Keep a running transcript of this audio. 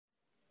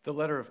The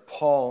letter of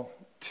Paul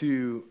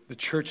to the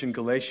church in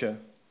Galatia,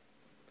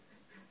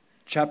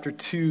 chapter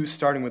 2,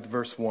 starting with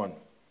verse 1.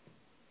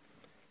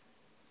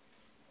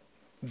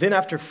 Then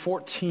after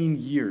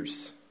 14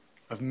 years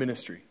of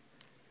ministry,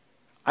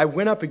 I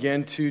went up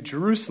again to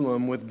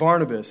Jerusalem with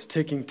Barnabas,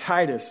 taking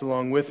Titus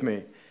along with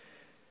me.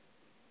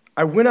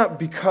 I went up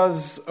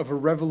because of a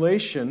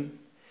revelation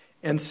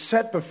and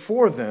set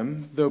before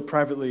them, though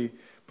privately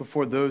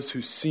before those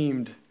who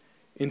seemed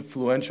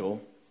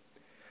influential,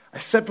 I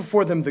set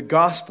before them the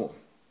gospel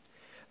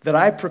that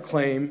I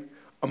proclaim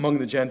among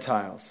the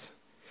Gentiles,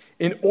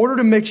 in order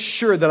to make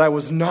sure that I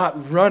was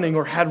not running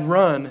or had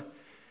run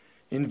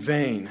in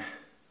vain.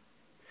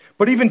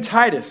 But even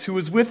Titus, who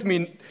was with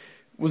me,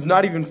 was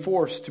not even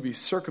forced to be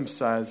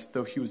circumcised,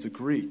 though he was a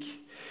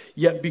Greek.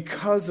 Yet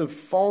because of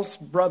false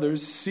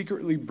brothers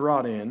secretly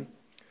brought in,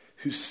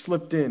 who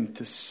slipped in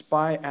to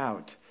spy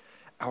out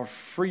our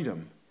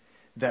freedom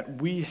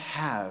that we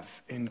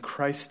have in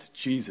Christ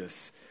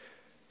Jesus,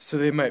 so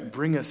they might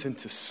bring us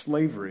into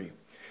slavery.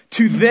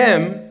 To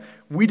them,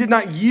 we did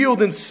not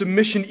yield in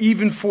submission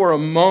even for a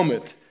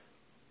moment,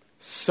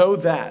 so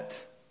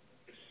that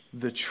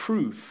the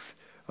truth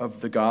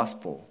of the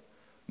gospel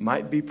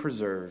might be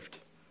preserved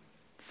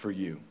for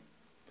you.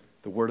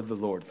 The word of the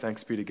Lord.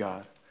 Thanks be to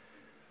God.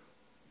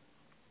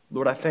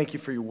 Lord, I thank you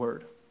for your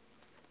word.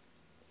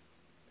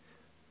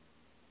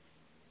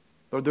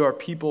 Lord, there are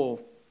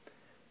people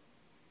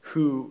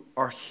who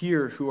are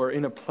here, who are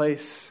in a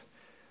place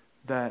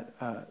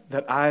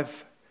that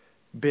I've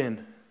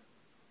been,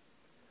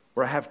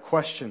 where I have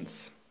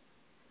questions,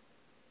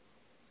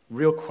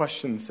 real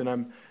questions,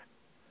 and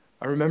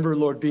I remember,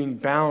 Lord, being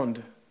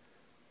bound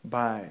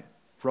by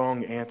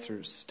wrong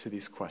answers to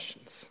these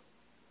questions.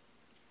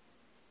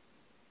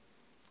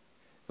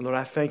 And Lord,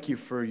 I thank you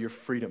for your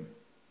freedom.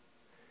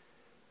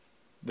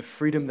 The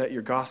freedom that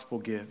your gospel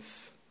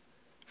gives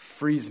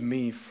frees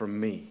me from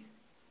me.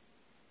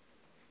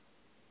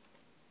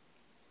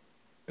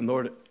 And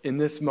Lord, in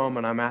this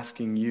moment, I'm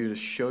asking you to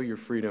show your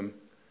freedom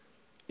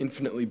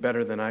infinitely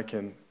better than I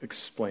can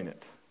explain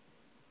it.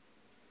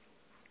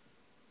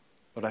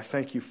 But I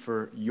thank you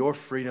for your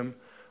freedom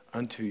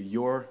unto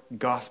your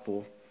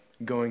gospel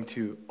going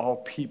to all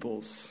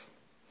peoples.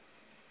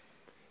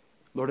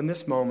 Lord, in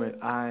this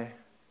moment, I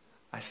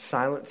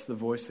silence the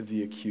voice of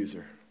the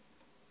accuser.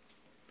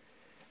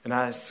 And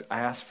I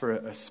ask for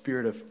a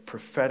spirit of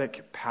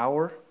prophetic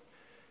power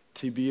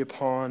to be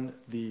upon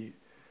the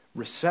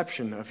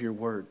reception of your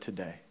word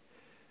today,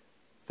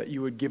 that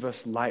you would give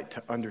us light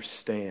to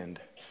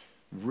understand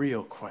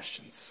real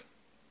questions.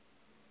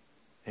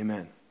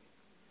 Amen.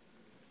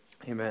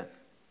 Amen.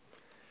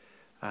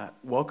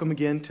 Welcome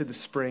again to the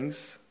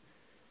Springs.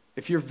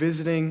 If you're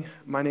visiting,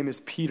 my name is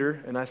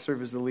Peter, and I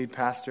serve as the lead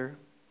pastor.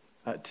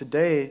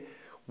 Today,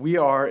 we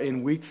are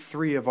in week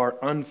 3 of our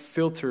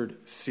Unfiltered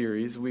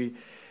series. We're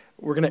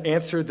going to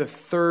answer the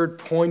third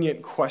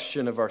poignant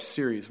question of our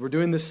series. We're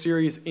doing this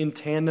series in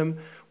tandem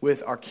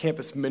with our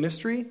campus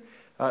ministry,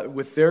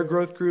 with their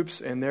growth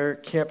groups and their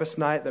campus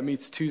night that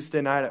meets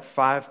Tuesday night at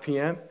 5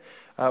 p.m.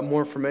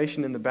 More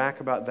information in the back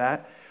about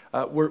that.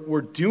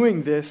 We're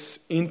doing this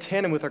in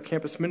tandem with our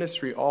campus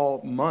ministry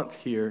all month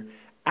here,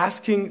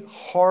 asking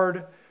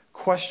hard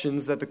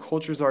questions that the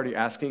culture is already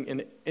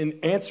asking and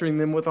answering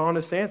them with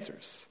honest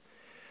answers.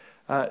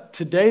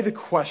 Today the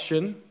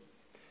question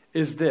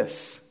is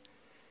this: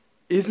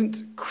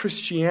 isn't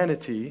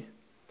Christianity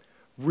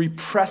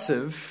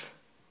repressive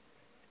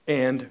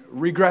and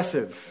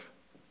regressive?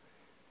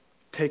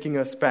 Taking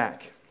us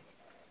back.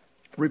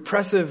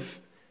 Repressive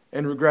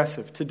and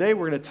regressive. Today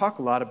we're going to talk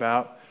a lot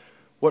about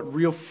what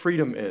real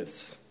freedom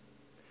is.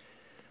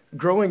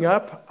 Growing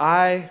up,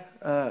 I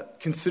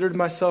considered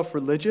myself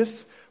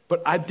religious,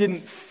 but I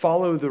didn't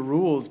follow the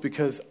rules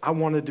because I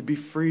wanted to be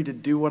free to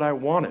do what I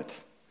wanted.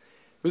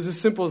 It was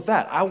as simple as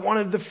that. I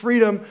wanted the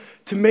freedom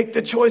to make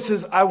the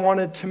choices I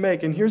wanted to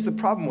make. And here's the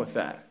problem with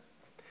that.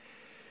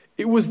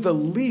 It was the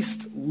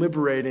least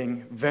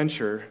liberating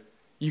venture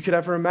you could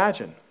ever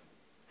imagine.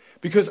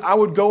 Because I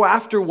would go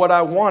after what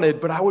I wanted,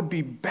 but I would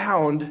be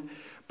bound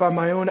by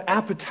my own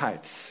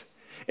appetites.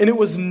 And it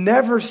was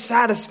never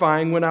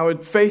satisfying when I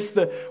would face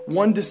the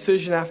one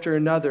decision after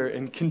another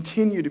and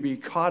continue to be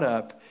caught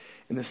up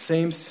in the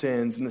same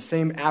sins and the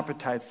same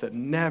appetites that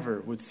never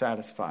would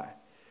satisfy.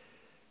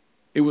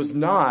 It was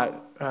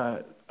not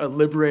a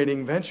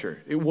liberating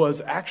venture. It was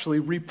actually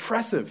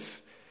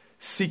repressive,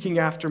 seeking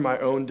after my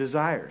own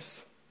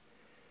desires.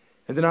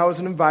 And then I was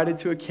invited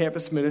to a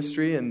campus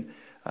ministry, and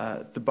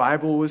the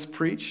Bible was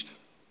preached.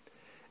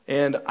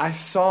 And I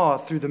saw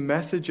through the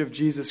message of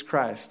Jesus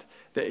Christ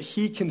that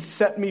he can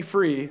set me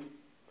free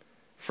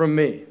from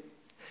me,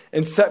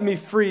 and set me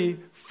free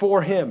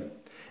for him,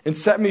 and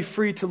set me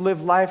free to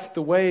live life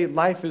the way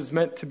life is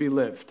meant to be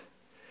lived.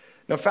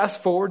 Now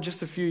fast forward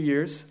just a few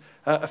years.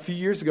 A few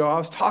years ago, I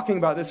was talking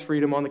about this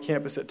freedom on the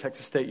campus at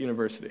Texas State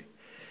University.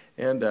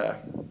 And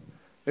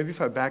maybe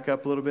if I back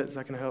up a little bit, is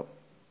that going to help?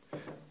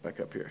 Back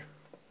up here.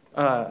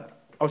 I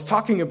was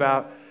talking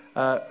about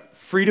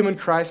freedom in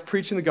Christ,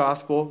 preaching the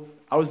gospel.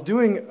 I was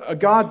doing a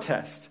God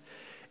test.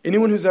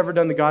 Anyone who's ever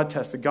done the God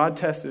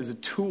test is a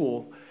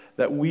tool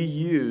that we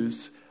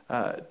use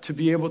to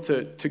be able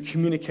to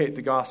communicate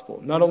the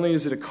gospel. Not only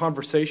is it a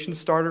conversation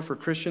starter for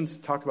Christians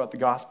to talk about the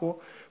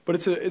gospel, but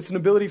it's an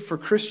ability for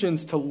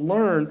Christians to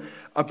learn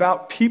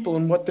about people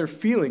and what they're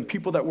feeling,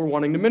 people that we're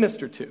wanting to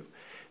minister to.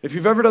 If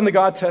you've ever done the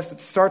God test,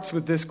 it starts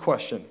with this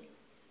question: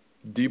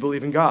 do you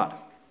believe in God?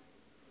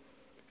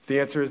 If the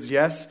answer is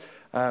yes,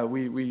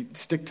 we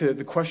stick to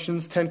the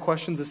questions, 10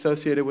 questions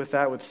associated with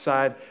that, with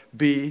side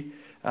B.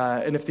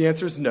 And if the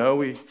answer is no,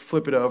 we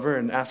flip it over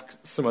and ask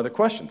some other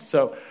questions.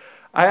 So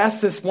I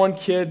asked this one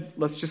kid,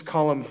 let's just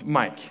call him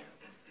Mike.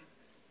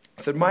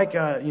 I said, Mike,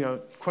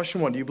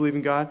 question 1, do you believe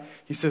in God?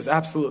 He says,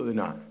 absolutely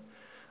not.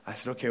 I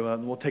said, okay, well,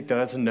 we'll take that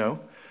as a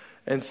no.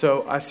 And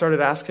so I started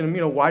asking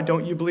him, why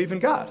don't you believe in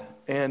God?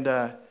 And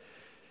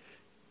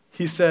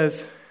he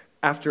says,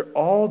 after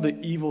all the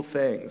evil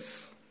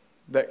things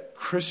that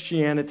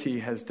Christianity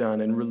has done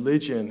and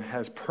religion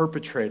has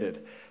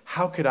perpetrated,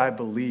 how could I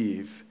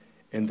believe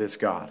in this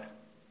God?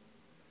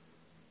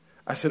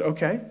 I said,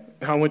 okay.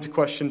 And I went to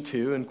question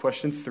 2 and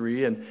question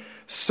 3, and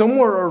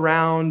somewhere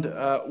around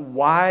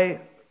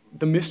why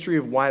the mystery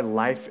of why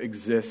life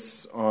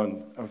exists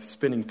on a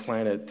spinning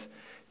planet,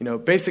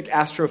 basic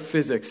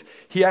astrophysics,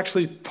 he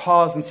actually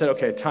paused and said,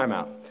 okay, time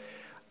out.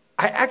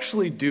 I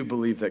actually do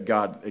believe that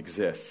God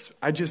exists.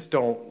 I just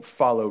don't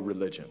follow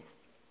religion.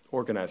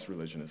 Organized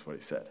religion is what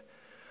he said.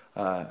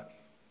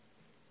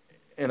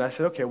 And I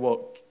said, okay,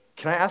 well,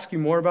 can I ask you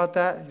more about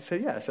that? He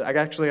said, yeah. I said, I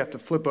actually have to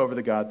flip over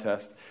the God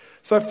test.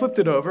 So I flipped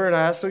it over and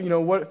I asked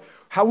him,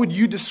 how would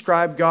you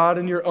describe God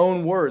in your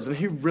own words? And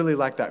he really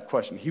liked that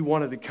question. He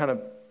wanted to kind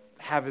of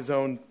have his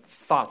own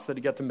thoughts that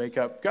he got to make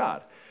up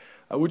God,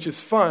 which is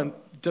fun.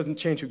 Doesn't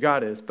change who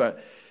God is,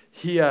 but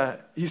he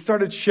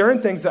started sharing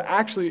things that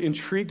actually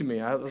intrigued me.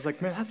 I was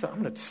like, man,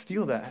 I'm going to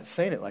steal that,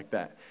 saying it like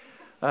that.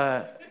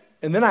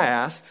 And then I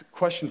asked,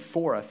 question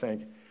 4, I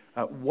think,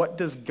 what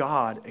does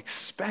God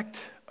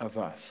expect of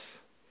us?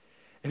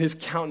 And his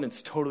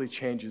countenance totally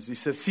changes. He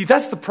says, see,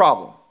 that's the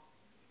problem.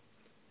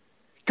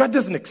 God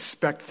doesn't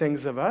expect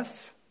things of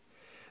us.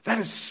 That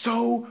is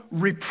so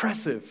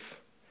repressive.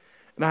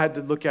 And I had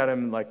to look at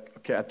him like,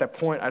 okay, at that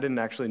point, I didn't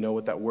actually know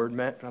what that word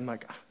meant. But I'm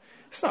like,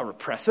 it's not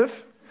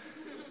repressive.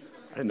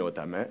 I didn't know what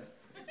that meant.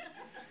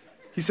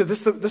 He said,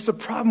 this is the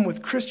problem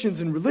with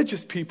Christians and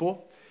religious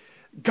people.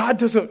 God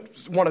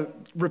doesn't want to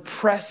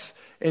repress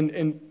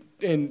and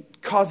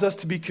cause us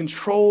to be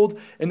controlled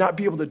and not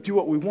be able to do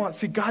what we want.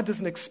 See, God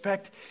doesn't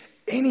expect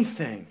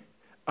anything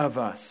of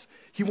us.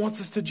 He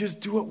wants us to just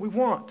do what we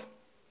want.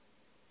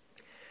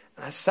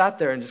 And I sat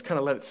there and just kind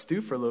of let it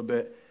stew for a little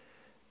bit.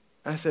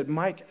 And I said,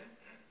 Mike,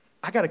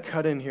 I got to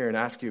cut in here and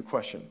ask you a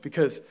question.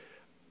 Because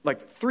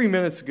like 3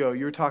 minutes ago,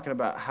 you were talking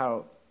about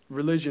how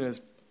religion has,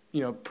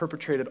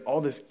 perpetrated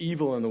all this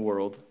evil in the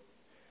world.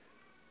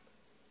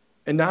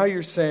 And now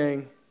you're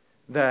saying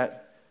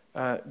that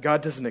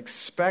God doesn't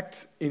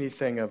expect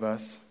anything of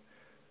us.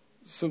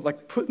 So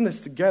like putting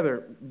this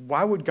together,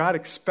 why would God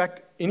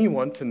expect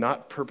anyone to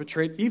not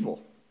perpetrate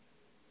evil?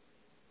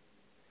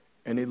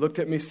 And he looked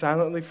at me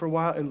silently for a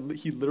while, and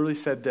he literally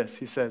said this.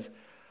 He says,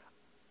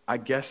 I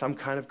guess I'm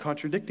kind of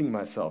contradicting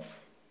myself.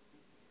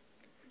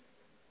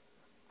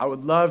 I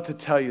would love to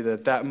tell you that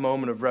at that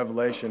moment of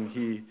revelation,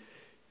 he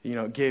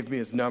gave me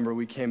his number,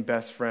 we became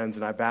best friends,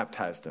 and I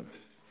baptized him.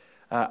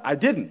 I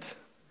didn't.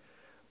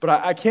 But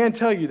I can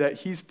tell you that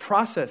he's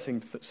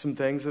processing some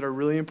things that are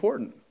really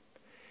important.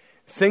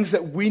 Things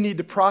that we need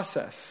to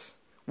process.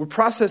 We're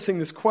processing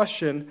this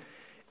question,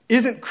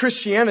 isn't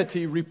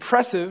Christianity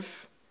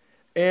repressive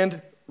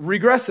and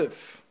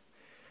regressive?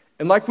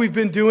 And like we've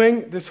been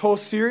doing this whole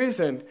series,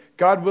 and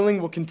God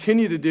willing will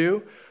continue to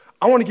do,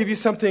 I want to give you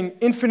something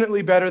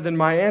infinitely better than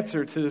my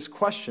answer to this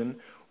question.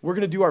 We're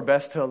going to do our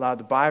best to allow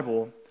the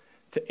Bible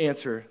to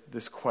answer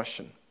this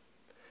question.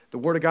 The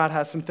Word of God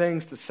has some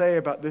things to say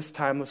about this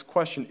timeless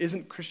question.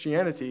 Isn't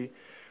Christianity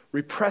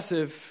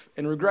repressive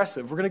and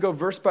regressive? We're going to go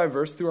verse by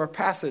verse through our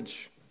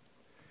passage.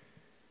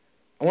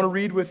 I want to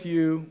read with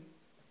you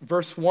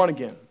verse 1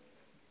 again.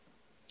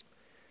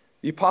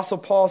 The Apostle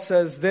Paul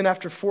says, then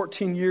after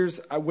 14 years,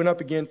 I went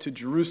up again to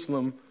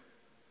Jerusalem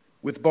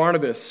with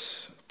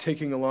Barnabas,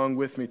 taking along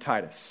with me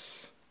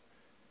Titus.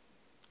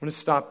 I'm going to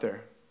stop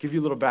there, give you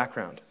a little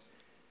background.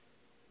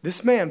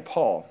 This man,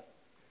 Paul,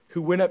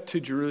 who went up to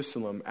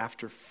Jerusalem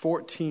after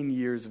 14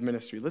 years of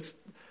ministry. Let's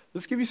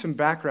give you some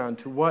background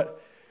to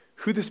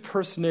who this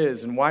person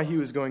is and why he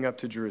was going up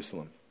to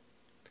Jerusalem.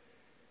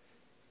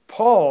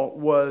 Paul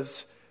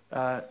was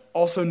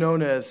also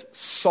known as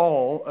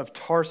Saul of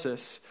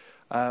Tarsus.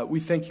 We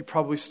think he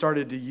probably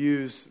started to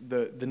use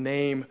the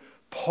name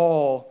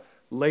Paul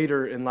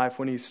later in life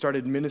when he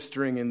started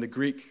ministering in the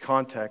Greek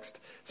context.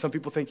 Some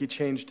people think he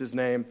changed his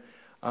name.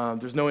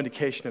 There's no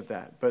indication of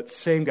that, but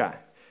same guy,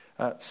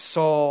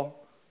 Saul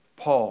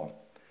Paul.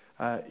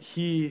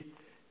 He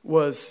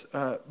was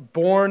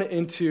born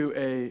into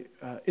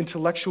a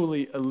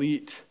intellectually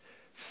elite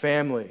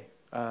family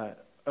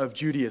of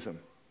Judaism.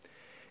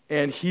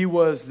 And he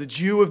was the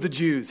Jew of the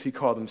Jews, he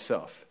called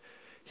himself.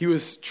 He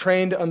was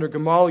trained under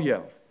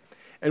Gamaliel.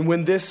 And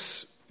when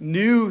this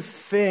new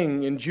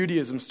thing in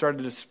Judaism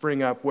started to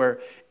spring up where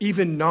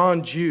even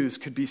non-Jews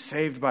could be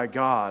saved by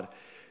God,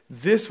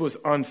 this was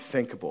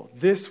unthinkable.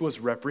 This was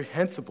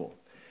reprehensible.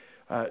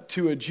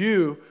 To a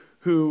Jew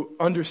who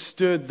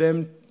understood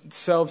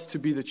themselves to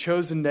be the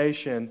chosen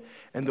nation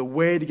and the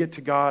way to get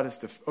to God is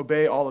to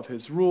obey all of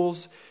his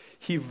rules,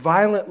 he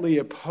violently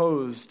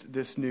opposed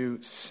this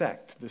new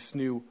sect, this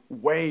new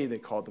way they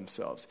called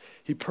themselves.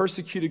 He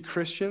persecuted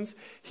Christians,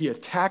 he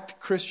attacked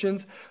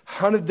Christians,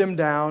 hunted them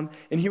down,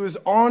 and he was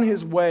on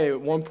his way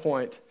at one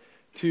point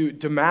to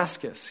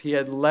Damascus. He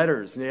had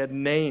letters, and he had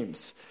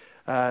names.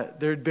 There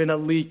had been a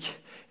leak,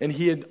 and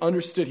he had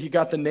understood, he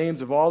got the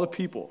names of all the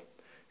people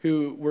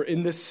who were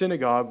in this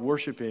synagogue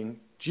worshiping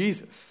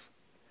Jesus.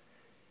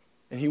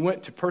 And he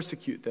went to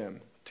persecute them,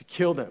 to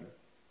kill them.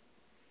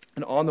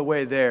 And on the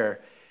way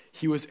there,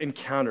 he was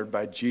encountered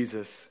by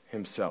Jesus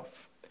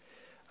himself.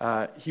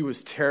 He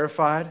was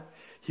terrified,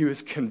 he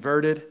was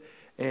converted,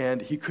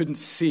 and he couldn't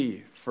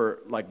see for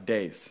like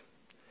days.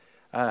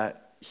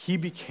 He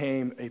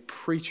became a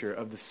preacher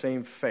of the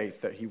same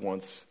faith that he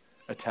once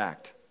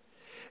attacked.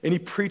 And he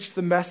preached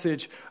the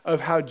message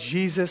of how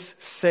Jesus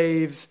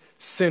saves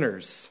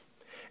sinners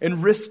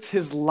and risked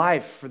his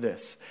life for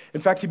this.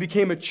 In fact, he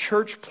became a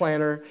church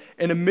planner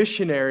and a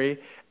missionary,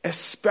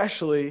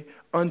 especially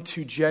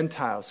unto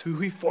Gentiles, who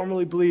he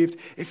formerly believed,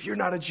 if you're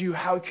not a Jew,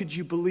 how could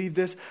you believe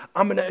this?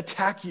 I'm going to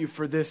attack you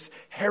for this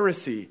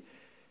heresy.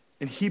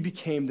 And he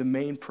became the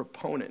main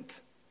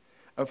proponent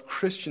of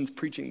Christians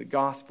preaching the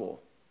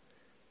gospel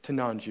to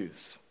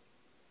non-Jews.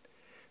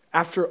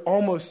 After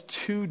almost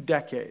 2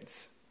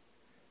 decades,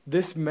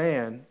 this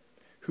man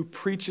who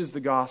preaches the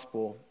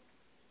gospel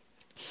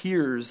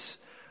hears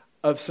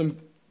of some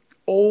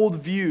old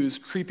views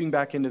creeping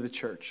back into the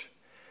church.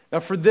 Now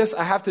for this,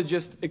 I have to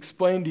just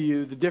explain to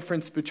you the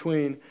difference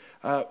between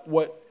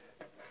what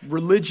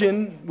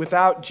religion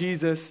without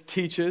Jesus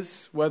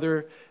teaches,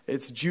 whether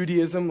it's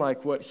Judaism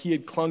like what he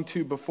had clung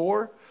to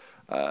before,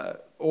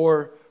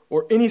 or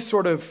any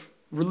sort of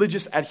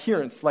religious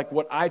adherence like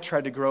what I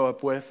tried to grow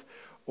up with,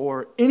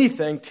 or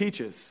anything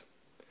teaches.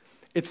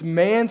 It's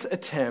man's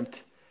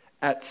attempt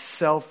at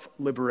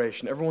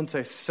self-liberation. Everyone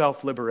say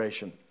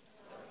self-liberation.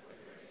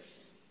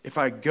 If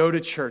I go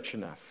to church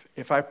enough,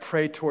 if I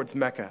pray towards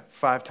Mecca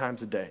 5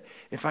 times a day,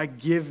 if I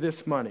give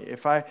this money,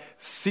 if I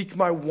seek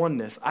my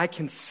oneness, I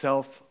can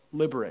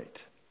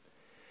self-liberate.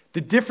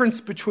 The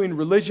difference between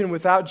religion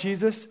without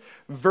Jesus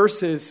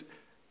versus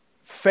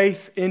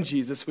faith in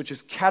Jesus, which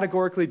is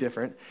categorically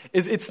different,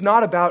 is it's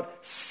not about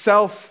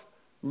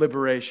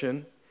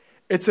self-liberation.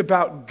 It's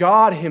about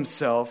God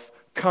himself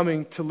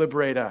coming to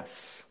liberate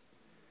us.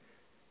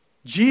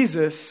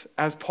 Jesus,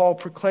 as Paul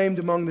proclaimed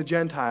among the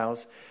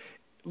Gentiles,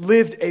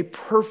 lived a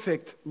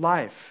perfect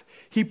life.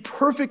 He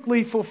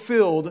perfectly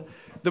fulfilled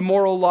the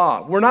moral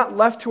law. We're not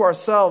left to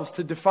ourselves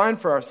to define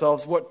for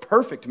ourselves what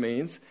perfect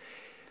means.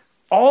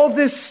 All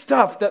this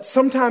stuff that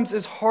sometimes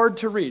is hard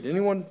to read.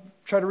 Anyone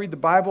try to read the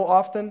Bible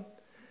often?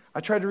 I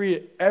try to read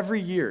it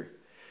every year.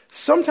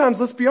 Sometimes,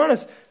 let's be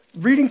honest,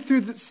 reading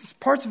through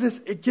parts of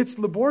this, it gets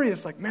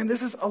laborious. Like, man,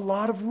 this is a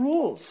lot of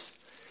rules.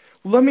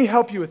 Let me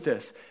help you with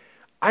this.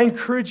 I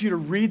encourage you to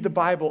read the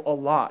Bible a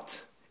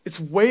lot. It's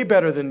way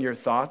better than your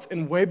thoughts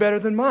and way better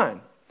than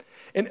mine.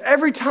 And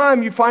every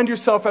time you find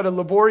yourself at a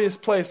laborious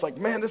place, like,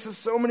 man, this is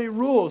so many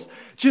rules,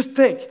 just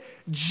think,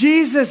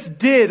 Jesus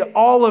did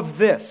all of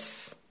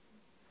this,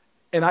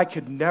 and I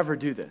could never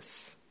do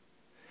this.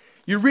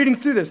 You're reading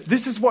through this.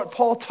 This is what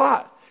Paul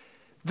taught.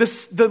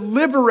 The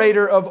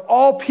liberator of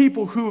all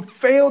people who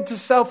failed to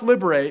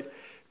self-liberate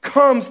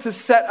comes to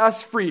set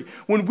us free.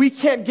 When we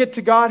can't get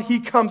to God, he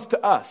comes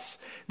to us.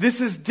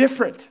 This is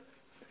different.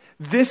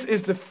 This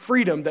is the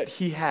freedom that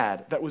he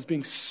had that was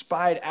being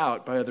spied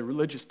out by other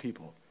religious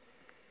people.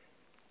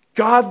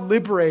 God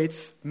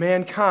liberates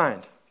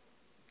mankind.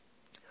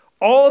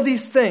 All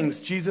these things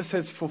Jesus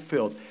has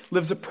fulfilled,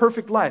 lives a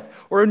perfect life.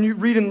 Or when you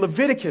read in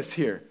Leviticus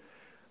here,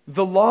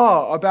 the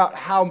law about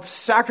how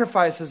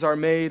sacrifices are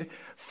made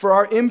for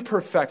our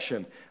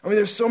imperfection. I mean,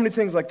 there's so many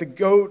things like the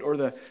goat or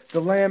the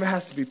lamb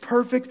has to be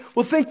perfect.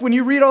 Well, think when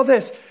you read all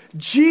this,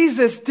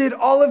 Jesus did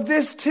all of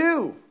this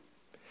too.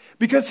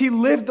 Because he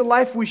lived the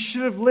life we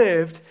should have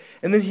lived,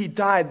 and then he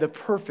died the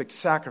perfect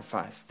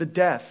sacrifice, the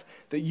death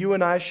that you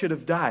and I should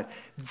have died.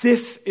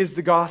 This is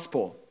the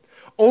gospel.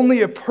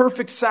 Only a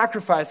perfect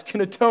sacrifice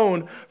can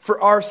atone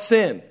for our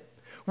sin.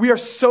 We are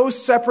so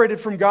separated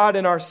from God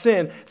in our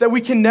sin that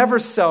we can never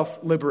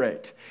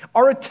self-liberate.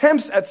 Our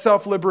attempts at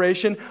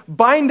self-liberation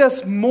bind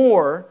us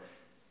more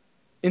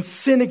and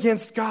sin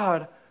against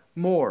God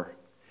more.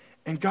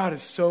 And God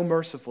is so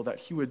merciful that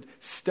he would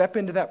step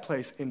into that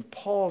place in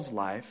Paul's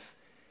life,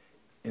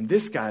 in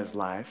this guy's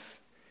life,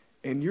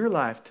 in your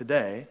life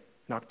today,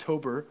 in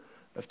October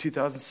of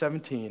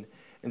 2017,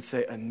 and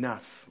say,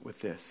 enough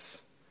with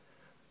this.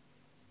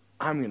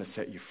 I'm going to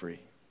set you free.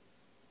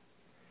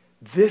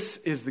 This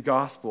is the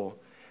gospel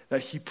that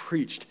he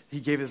preached,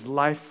 he gave his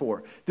life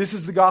for. This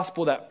is the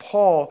gospel that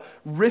Paul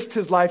risked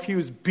his life. He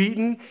was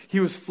beaten, he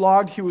was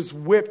flogged, he was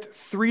whipped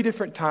 3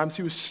 different times,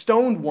 he was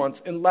stoned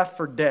once and left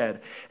for dead.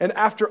 And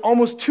after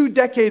almost 2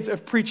 decades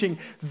of preaching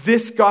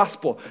this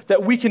gospel,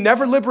 that we can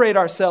never liberate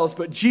ourselves,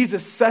 but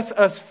Jesus sets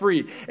us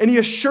free. And he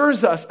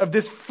assures us of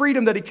this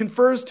freedom that he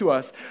confers to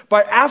us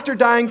by, after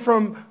dying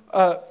from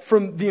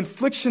the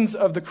inflictions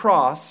of the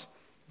cross,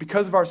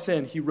 because of our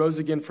sin, he rose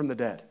again from the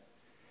dead.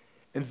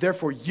 And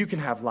therefore you can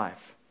have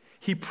life.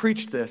 He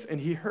preached this, and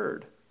he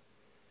heard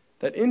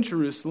that in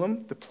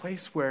Jerusalem, the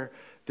place where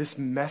this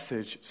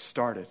message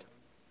started,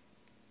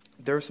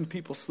 there were some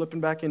people slipping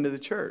back into the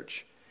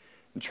church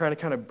and trying to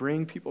kind of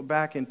bring people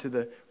back into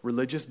the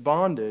religious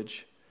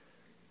bondage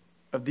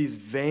of these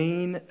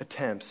vain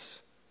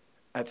attempts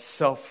at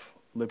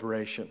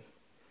self-liberation.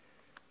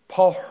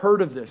 Paul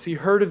heard of this. He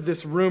heard of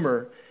this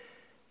rumor,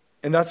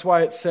 and that's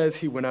why it says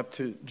he went up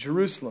to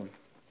Jerusalem.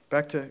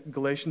 Back to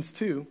Galatians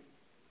 2,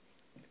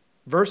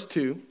 verse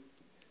 2.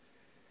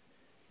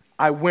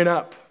 I went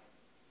up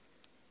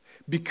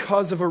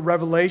because of a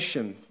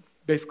revelation.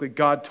 Basically,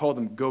 God told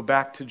him, go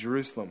back to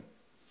Jerusalem,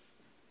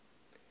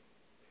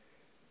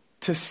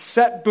 to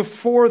set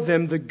before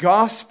them the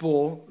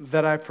gospel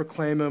that I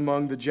proclaim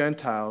among the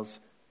Gentiles,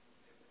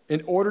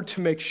 in order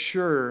to make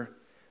sure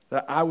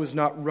that I was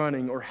not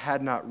running or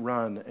had not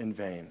run in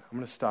vain. I'm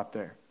going to stop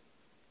there.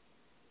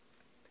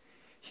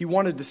 He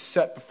wanted to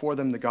set before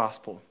them the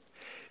gospel.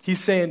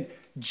 He's saying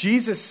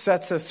Jesus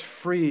sets us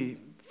free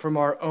from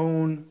our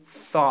own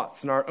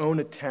thoughts and our own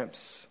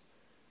attempts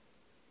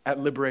at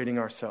liberating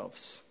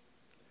ourselves,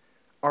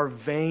 our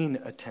vain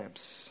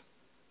attempts.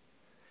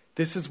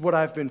 This is what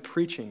I've been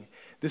preaching.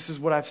 This is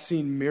what I've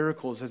seen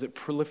miracles as it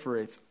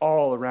proliferates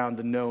all around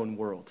the known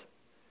world.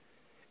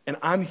 And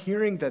I'm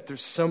hearing that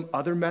there's some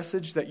other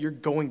message that you're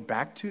going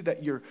back to,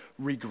 that you're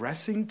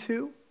regressing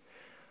to.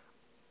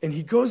 And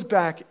he goes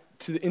back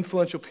to the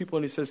influential people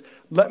and he says,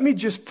 let me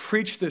just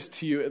preach this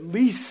to you, at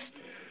least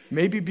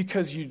maybe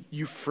because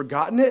you've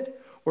forgotten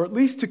it, or at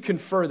least to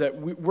confer that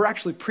we're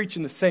actually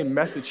preaching the same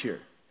message here.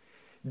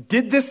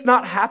 Did this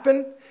not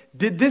happen?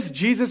 Did this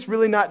Jesus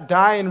really not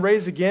die and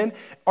raise again?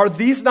 Are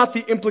these not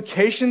the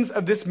implications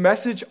of this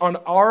message on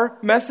our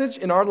message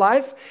in our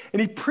life?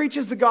 And he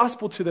preaches the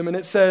gospel to them, and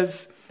it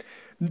says,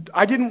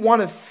 I didn't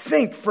want to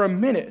think for a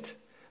minute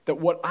that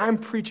what I'm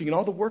preaching and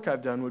all the work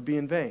I've done would be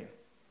in vain.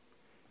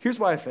 Here's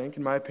why I think,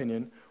 in my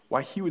opinion,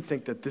 why he would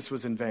think that this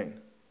was in vain.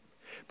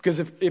 Because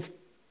if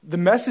the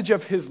message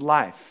of his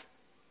life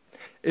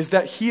is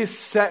that he is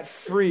set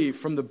free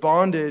from the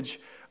bondage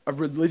of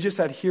religious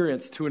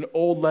adherence to an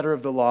old letter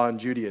of the law in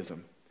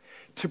Judaism,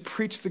 to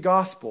preach the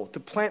gospel, to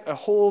plant a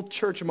whole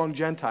church among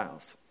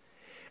Gentiles.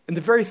 And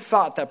the very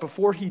thought that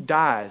before he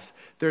dies,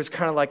 there's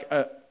kind of like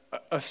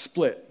a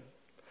split.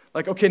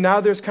 Like, okay, now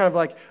there's kind of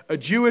like a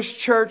Jewish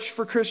church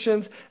for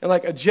Christians and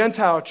like a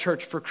Gentile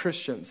church for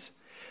Christians.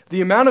 The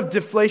amount of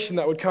deflation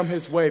that would come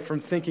his way from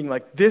thinking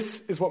like,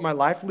 this is what my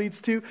life leads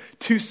to,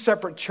 2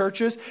 separate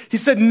churches. He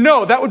said,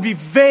 no, that would be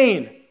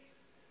vain.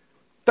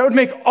 That would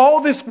make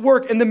all this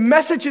work and the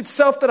message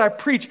itself that I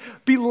preach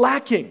be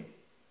lacking.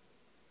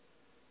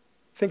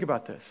 Think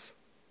about this.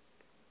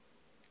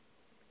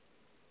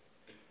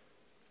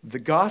 The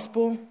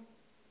gospel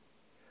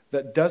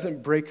that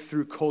doesn't break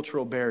through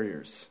cultural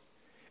barriers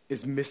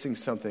is missing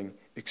something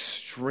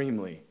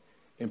extremely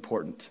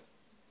important.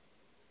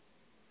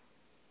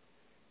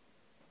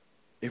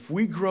 If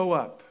we grow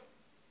up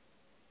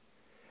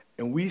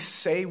and we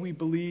say we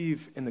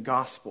believe in the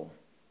gospel,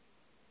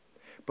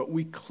 but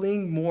we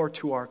cling more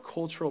to our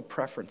cultural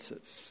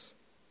preferences,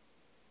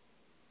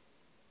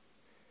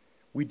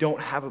 we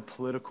don't have a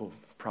political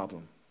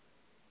problem,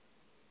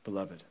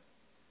 beloved.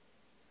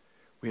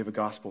 We have a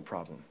gospel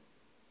problem.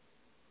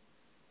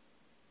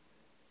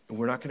 And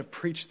we're not going to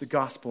preach the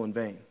gospel in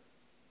vain.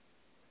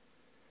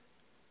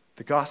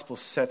 The gospel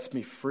sets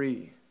me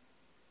free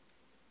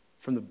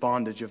from the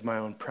bondage of my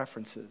own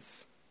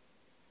preferences.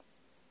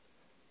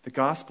 The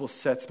gospel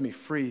sets me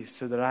free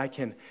so that I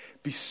can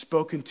be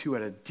spoken to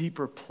at a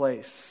deeper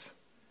place.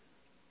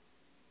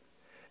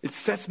 It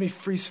sets me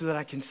free so that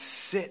I can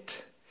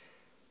sit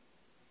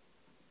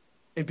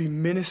and be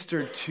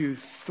ministered to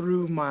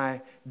through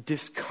my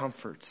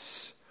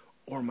discomforts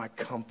or my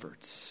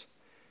comforts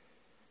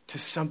to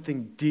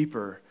something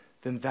deeper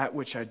than that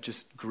which I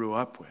just grew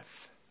up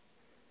with.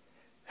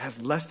 It has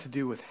less to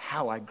do with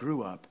how I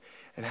grew up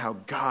and how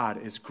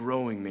God is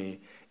growing me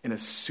in a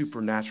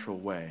supernatural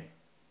way.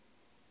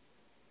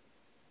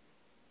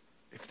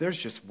 If there's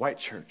just white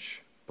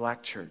church,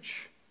 black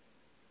church,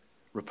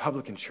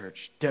 Republican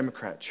church,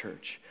 Democrat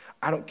church,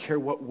 I don't care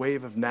what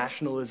wave of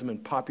nationalism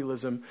and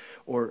populism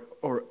or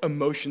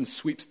emotion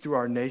sweeps through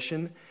our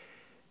nation,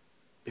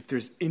 if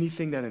there's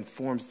anything that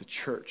informs the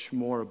church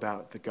more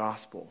about the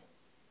gospel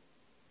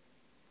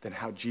than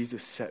how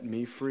Jesus set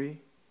me free,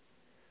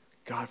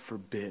 God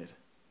forbid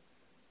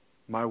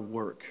my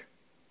work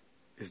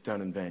is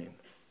done in vain.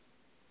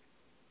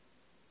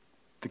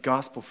 The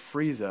gospel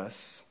frees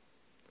us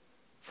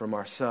from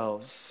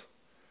ourselves,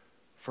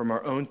 from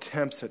our own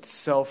attempts at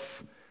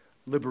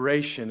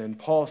liberation. And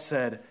Paul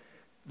said,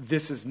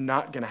 this is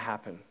not going to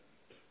happen,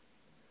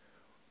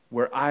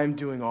 where I'm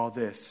doing all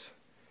this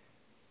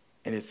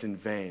and it's in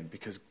vain,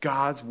 because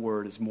God's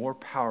word is more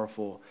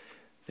powerful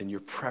than your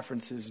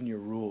preferences and your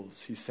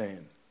rules, he's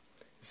saying.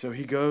 So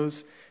he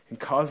goes and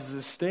causes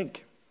a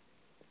stink.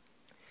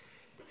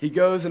 He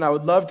goes, and I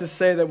would love to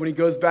say that when he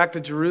goes back to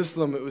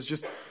Jerusalem, it was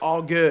just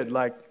all good.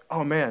 Like,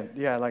 oh man,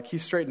 yeah, like he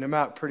straightened him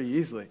out pretty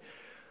easily.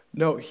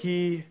 No,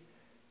 he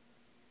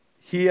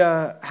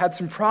had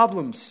some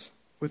problems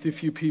with a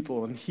few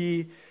people, and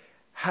he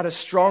had a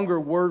stronger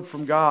word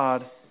from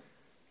God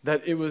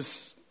that it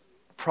was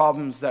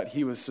problems that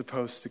he was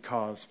supposed to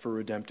cause for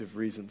redemptive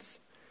reasons.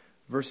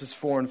 Verses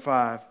 4 and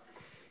 5,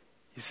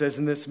 he says,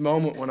 in this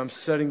moment when I'm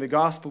setting the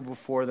gospel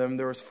before them,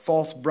 there was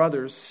false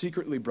brothers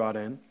secretly brought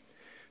in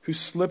who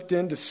slipped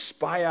in to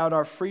spy out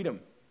our freedom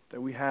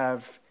that we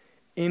have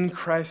in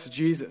Christ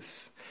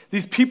Jesus.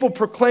 These people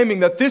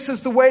proclaiming that this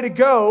is the way to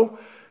go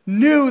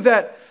knew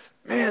that,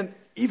 man,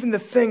 even the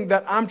thing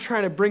that I'm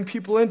trying to bring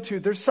people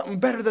into, there's something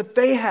better that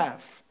they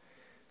have.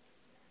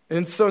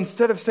 And so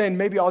instead of saying,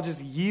 maybe I'll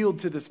just yield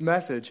to this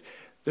message,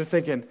 they're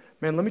thinking,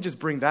 man, let me just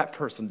bring that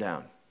person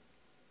down.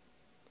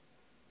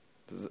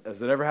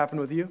 Has it ever happened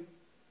with you?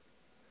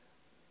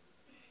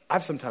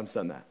 I've sometimes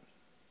done that.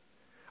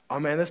 Oh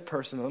man, this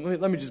person,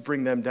 let me just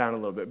bring them down a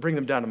little bit, bring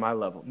them down to my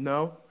level.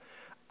 No,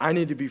 I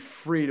need to be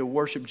free to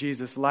worship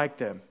Jesus like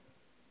them.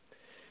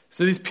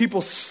 So these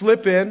people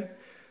slip in.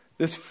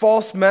 This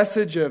false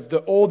message of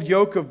the old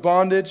yoke of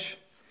bondage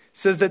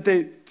says that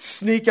they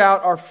sneak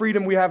out our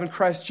freedom we have in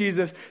Christ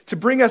Jesus to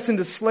bring us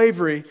into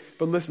slavery.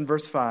 But listen,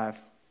 verse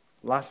 5,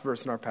 last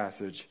verse in our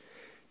passage.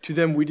 To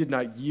them we did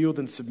not yield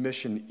in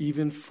submission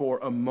even for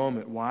a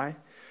moment. Why?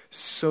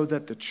 So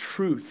that the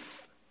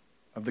truth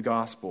of the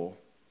gospel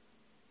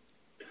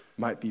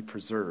might be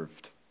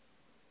preserved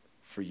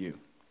for you.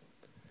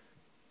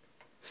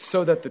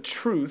 So that the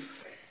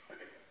truth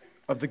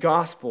of the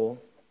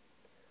gospel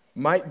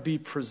might be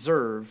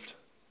preserved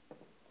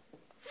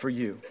for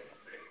you.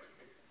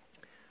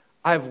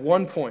 I have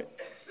one point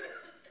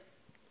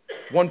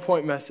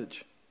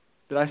message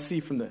that I see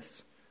from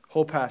this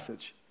whole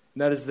passage,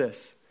 and that is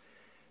this,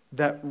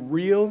 that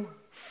real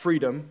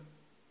freedom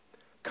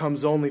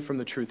comes only from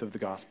the truth of the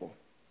gospel.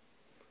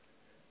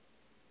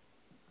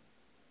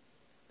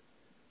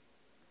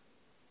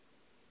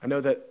 I know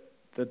that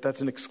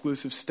that's an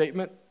exclusive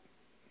statement,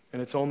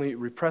 and it's only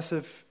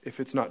repressive if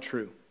it's not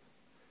true.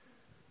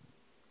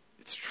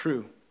 It's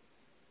true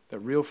that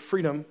real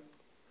freedom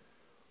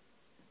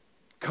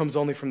comes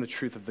only from the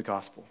truth of the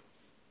gospel.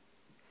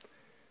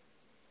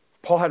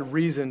 Paul had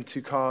reason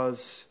to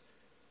cause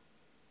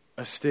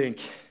a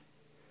stink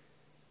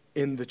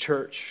in the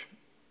church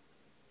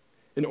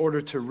in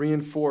order to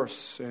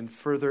reinforce and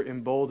further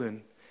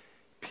embolden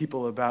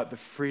people about the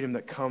freedom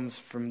that comes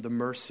from the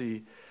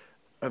mercy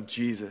of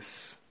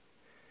Jesus,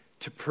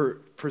 to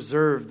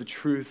preserve the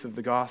truth of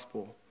the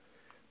gospel.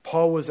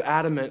 Paul was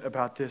adamant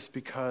about this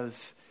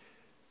because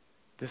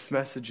this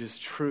message is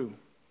true.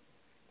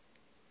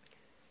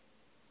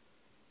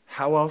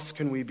 How else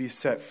can we be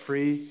set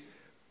free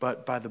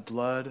but by the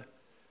blood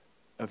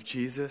of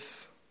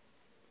Jesus?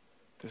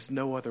 There's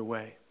no other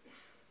way.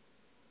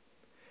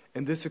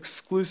 And this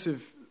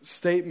exclusive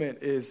statement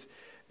is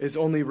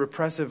only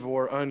repressive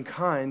or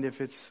unkind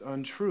if it's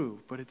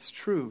untrue, but it's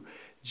true.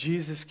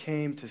 Jesus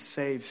came to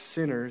save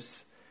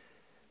sinners,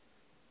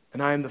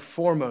 and I am the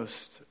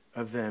foremost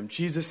of them.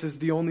 Jesus is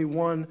the only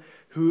one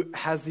who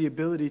has the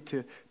ability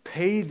to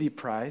pay the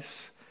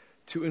price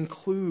to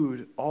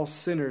include all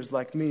sinners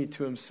like me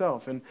to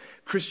himself. And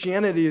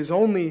Christianity is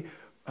only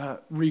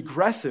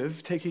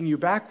regressive, taking you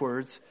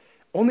backwards,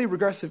 only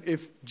regressive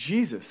if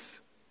Jesus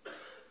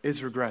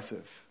is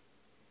regressive.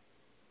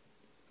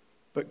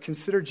 But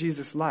consider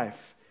Jesus'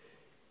 life.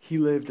 He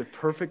lived a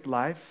perfect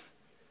life,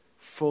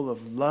 full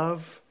of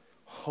love,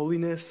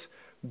 holiness,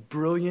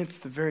 brilliance,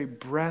 the very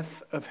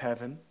breath of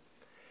heaven.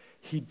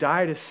 He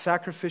died a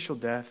sacrificial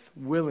death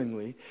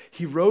willingly.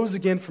 He rose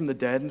again from the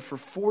dead, and for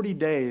 40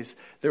 days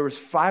there was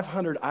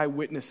 500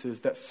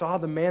 eyewitnesses that saw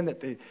the man that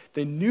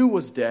they knew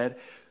was dead,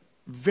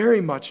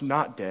 very much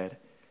not dead,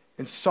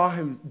 and saw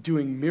him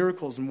doing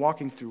miracles and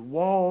walking through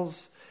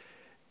walls.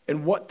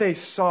 And what they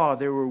saw,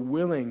 they were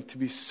willing to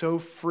be so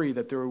free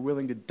that they were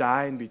willing to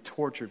die and be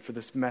tortured for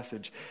this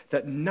message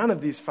that none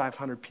of these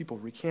 500 people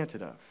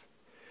recanted of.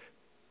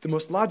 The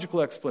most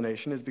logical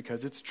explanation is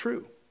because it's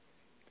true.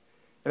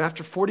 And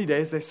after 40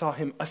 days, they saw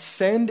him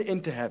ascend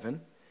into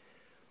heaven.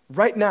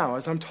 Right now,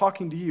 as I'm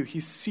talking to you,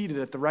 he's seated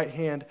at the right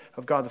hand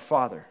of God the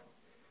Father.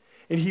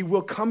 And he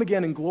will come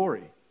again in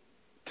glory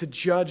to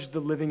judge the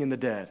living and the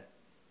dead.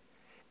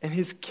 And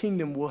his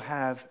kingdom will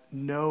have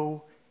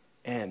no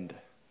end.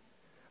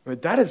 I mean,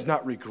 that is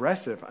not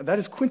regressive. That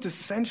is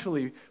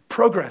quintessentially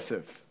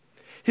progressive.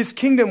 His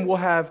kingdom will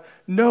have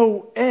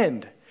no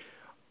end.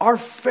 Our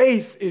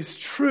faith is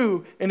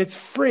true and it's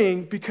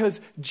freeing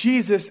because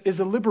Jesus is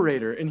a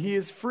liberator and he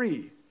is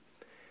free.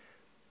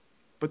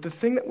 But the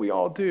thing that we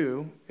all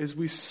do is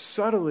we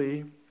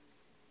subtly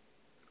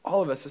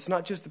All of us. It's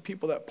not just the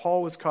people that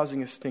Paul was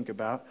causing a stink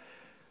about.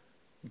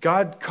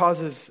 God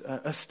causes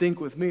a stink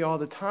with me all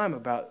the time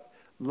about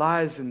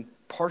lies and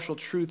partial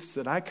truths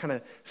that I kind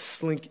of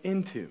slink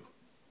into.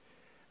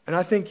 And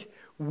I think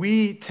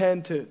we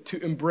tend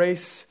to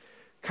embrace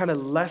kind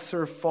of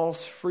lesser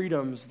false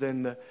freedoms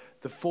than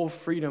the full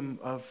freedom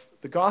of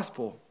the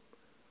gospel.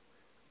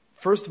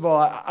 First of all,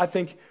 I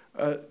think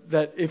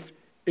that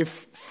if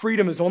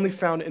freedom is only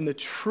found in the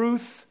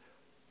truth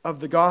of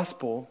the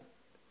gospel,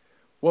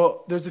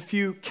 well, there's a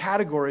few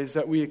categories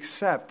that we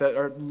accept that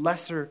are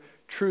lesser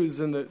truths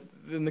in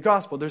the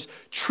gospel. There's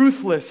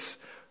truthless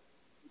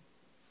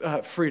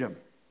freedom.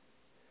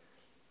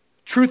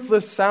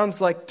 Truthless sounds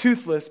like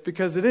toothless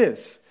because it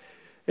is.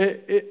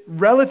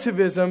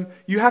 Relativism,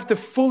 you have to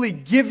fully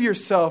give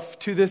yourself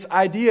to this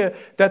idea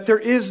that there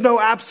is no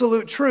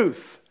absolute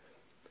truth.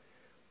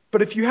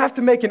 But if you have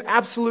to make an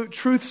absolute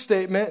truth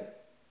statement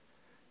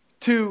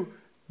to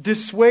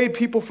dissuade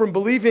people from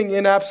believing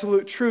in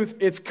absolute truth,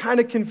 it's kind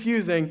of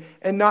confusing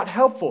and not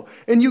helpful.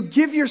 And you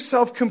give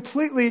yourself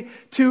completely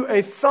to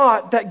a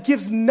thought that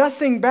gives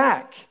nothing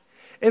back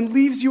and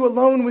leaves you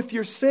alone with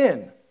your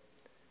sin.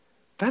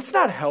 That's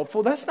not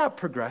helpful. That's not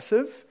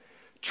progressive.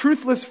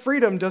 Truthless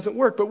freedom doesn't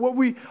work. But what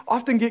we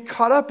often get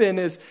caught up in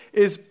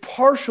is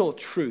partial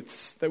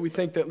truths that we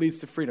think that leads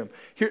to freedom.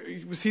 Here,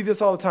 we see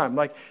this all the time.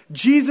 Like,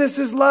 Jesus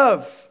is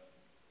love.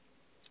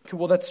 Okay,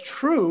 well, that's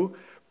true,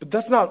 but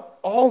that's not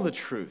all the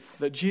truth,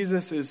 that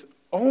Jesus is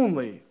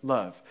only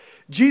love.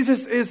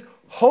 Jesus is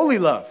holy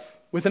love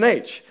with an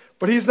H,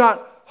 but he's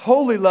not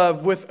holy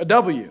love with a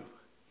W.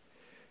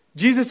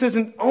 Jesus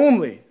isn't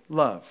only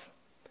love.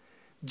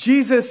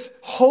 Jesus'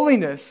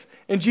 holiness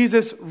and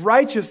Jesus'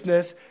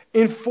 righteousness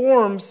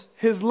informs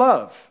his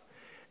love.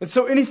 And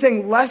so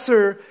anything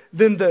lesser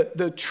than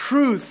the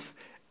truth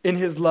in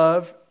his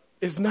love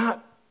is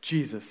not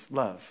Jesus'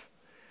 love.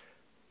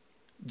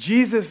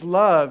 Jesus'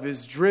 love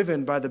is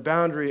driven by the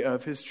boundary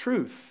of his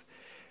truth.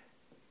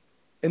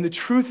 And the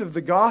truth of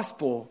the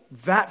gospel,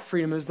 that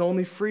freedom is the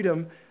only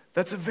freedom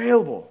that's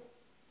available.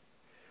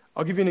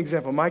 I'll give you an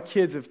example. My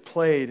kids have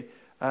played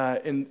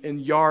in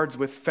yards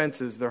with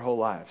fences their whole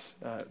lives.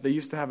 They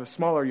used to have a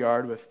smaller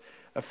yard with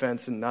a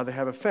fence, and now they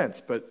have a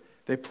fence, but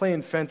they play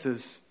in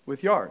fences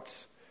with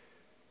yards.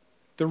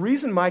 The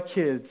reason my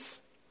kids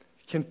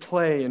can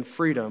play in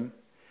freedom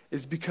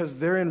is because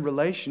they're in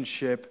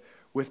relationship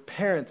with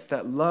parents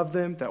that love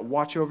them, that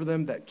watch over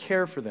them, that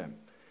care for them.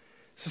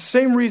 It's the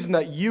same reason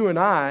that you and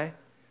I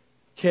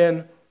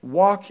can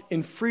walk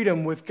in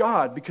freedom with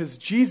God, because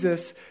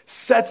Jesus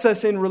sets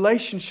us in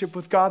relationship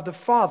with God the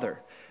Father.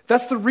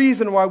 That's the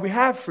reason why we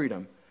have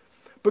freedom.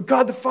 But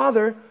God the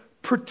Father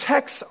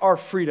protects our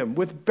freedom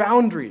with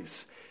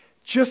boundaries,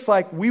 just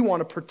like we want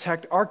to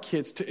protect our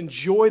kids to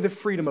enjoy the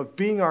freedom of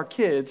being our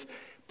kids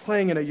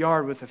playing in a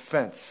yard with a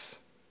fence.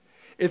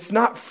 It's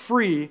not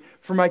free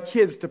for my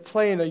kids to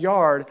play in a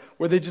yard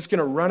where they're just going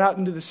to run out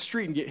into the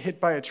street and get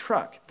hit by a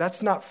truck.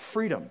 That's not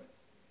freedom.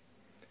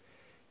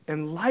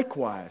 And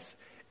likewise,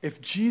 if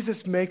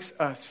Jesus makes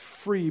us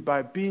free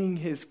by being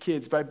his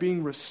kids, by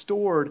being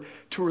restored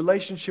to a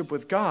relationship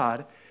with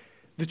God,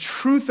 the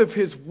truth of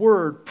his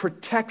word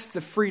protects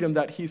the freedom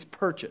that he's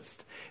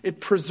purchased.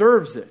 It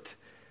preserves it.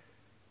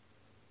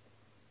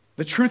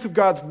 The truth of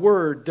God's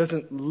word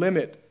doesn't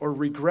limit or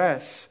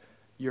regress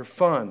your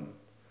fun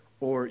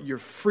or your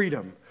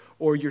freedom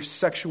or your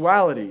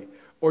sexuality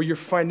or your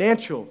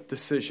financial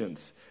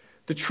decisions.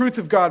 The truth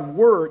of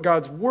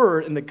God's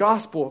word and the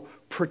gospel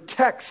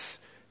protects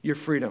your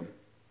freedom.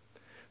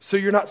 So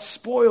you're not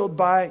spoiled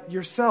by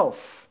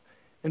yourself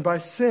and by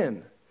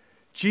sin.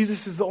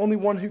 Jesus is the only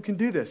one who can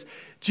do this.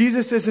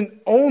 Jesus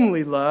isn't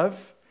only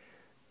love,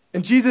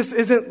 and Jesus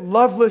isn't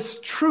loveless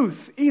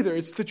truth either.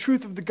 It's the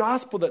truth of the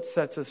gospel that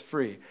sets us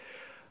free.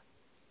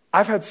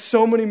 I've had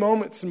so many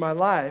moments in my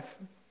life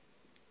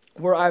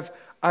where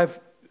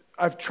I've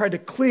tried to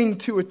cling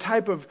to a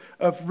type of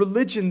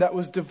religion that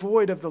was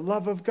devoid of the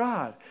love of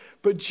God.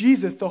 But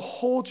Jesus, the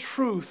whole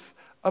truth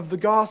of the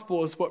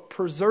gospel, is what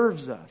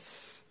preserves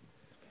us.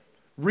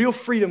 Real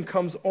freedom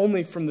comes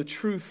only from the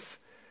truth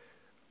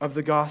of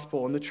the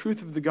gospel. And the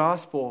truth of the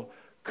gospel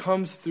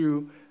comes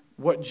through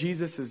what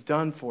Jesus has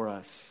done for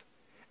us.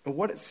 And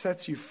what it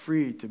sets you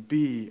free to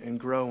be and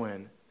grow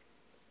in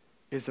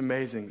is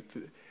amazing.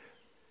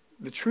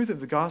 The truth of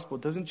the gospel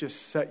doesn't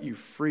just set you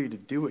free to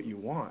do what you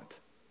want.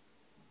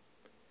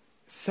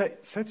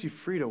 It sets you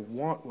free to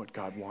want what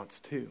God wants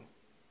too.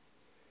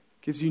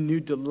 It gives you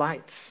new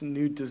delights,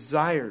 new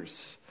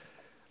desires.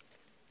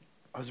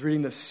 I was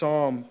reading this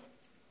psalm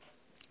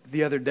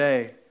the other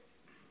day.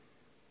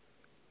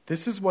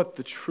 This is what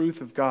the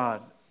truth of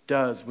God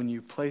does when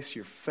you place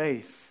your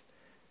faith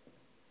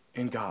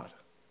in God.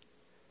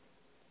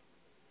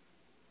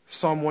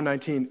 Psalm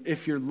 119,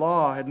 if your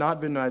law had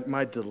not been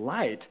my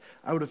delight,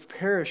 I would have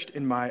perished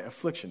in my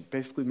affliction,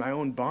 basically my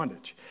own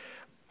bondage.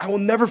 I will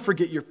never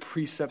forget your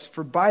precepts,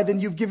 for by them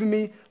you've given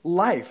me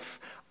life.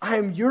 I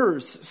am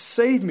yours,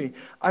 save me.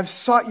 I've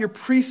sought your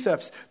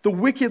precepts. The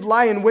wicked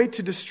lie in wait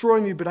to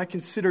destroy me, but I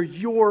consider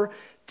your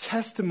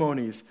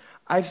testimonies,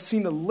 I've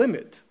seen a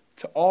limit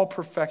to all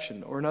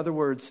perfection, or in other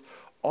words,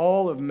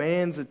 all of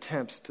man's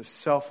attempts to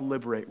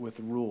self-liberate with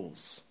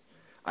rules.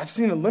 I've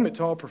seen a limit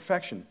to all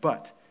perfection,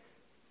 but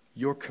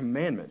your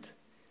commandment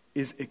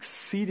is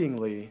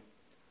exceedingly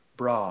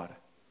broad,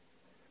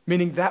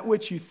 meaning that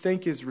which you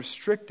think is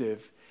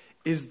restrictive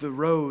is the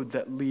road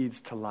that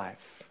leads to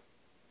life.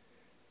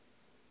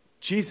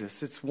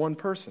 Jesus, it's one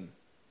person.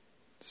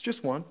 It's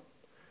just one.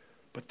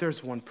 But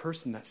there's one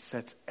person that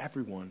sets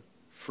everyone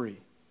free,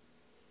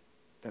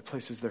 that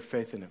places their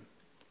faith in him.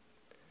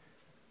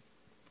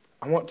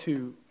 I want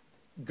to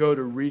go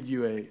to read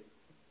you a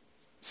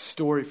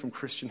story from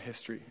Christian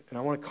history, and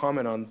I want to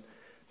comment on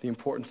the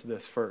importance of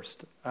this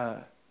first.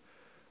 I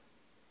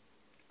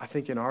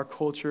think in our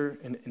culture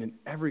and in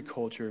every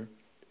culture,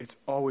 it's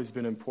always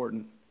been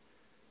important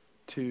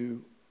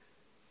to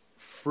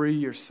free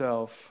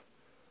yourself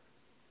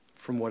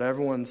from what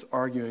everyone's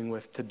arguing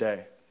with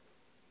today.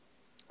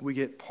 We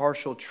get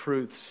partial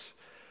truths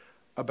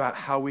about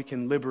how we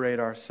can liberate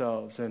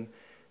ourselves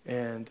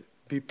and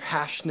be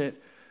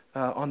passionate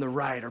on the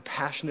right or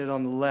passionate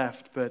on the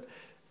left, but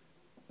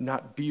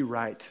not be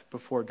right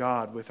before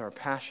God with our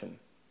passion.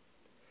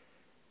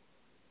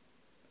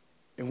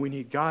 And we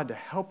need God to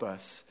help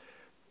us,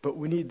 but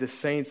we need the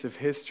saints of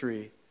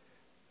history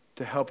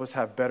to help us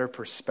have better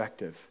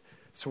perspective.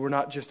 So we're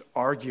not just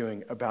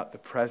arguing about the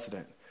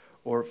president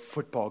or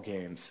football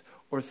games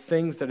or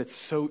things that it's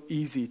so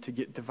easy to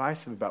get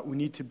divisive about. We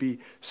need to be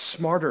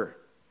smarter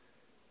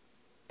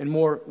and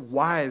more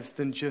wise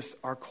than just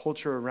our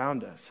culture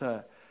around us.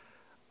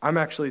 I'm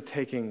actually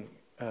taking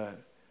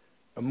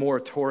a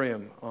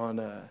moratorium on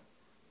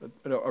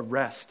a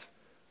rest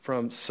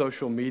from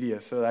social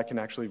media so that I can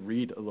actually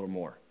read a little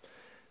more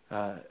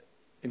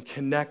and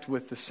connect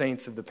with the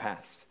saints of the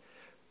past.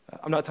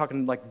 I'm not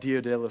talking like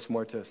Dia de los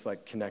Muertos,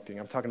 like connecting.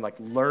 I'm talking like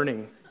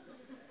learning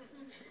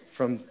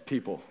from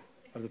people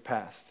of the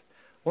past.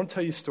 I want to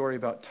tell you a story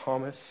about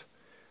Thomas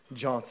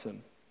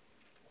Johnson.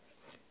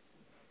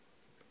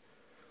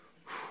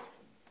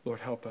 Lord,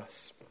 help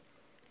us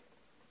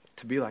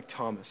to be like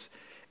Thomas.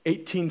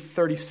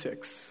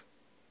 1836,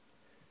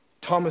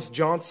 Thomas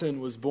Johnson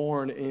was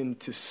born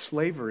into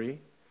slavery,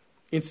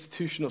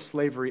 institutional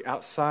slavery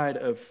outside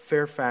of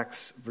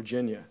Fairfax,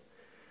 Virginia.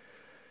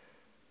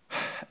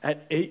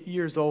 At 8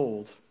 years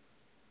old,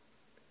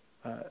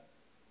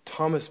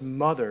 Thomas'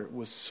 mother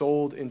was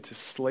sold into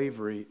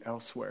slavery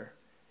elsewhere,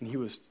 and he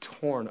was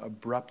torn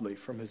abruptly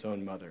from his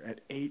own mother at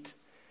 8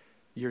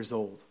 years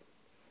old.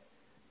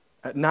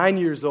 At 9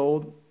 years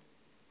old,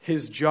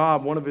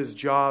 one of his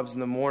jobs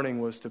in the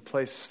morning was to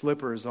place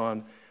slippers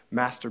on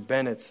Master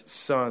Bennett's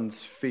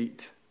son's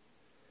feet.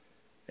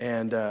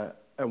 And at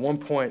one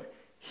point,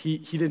 he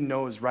didn't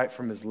know his right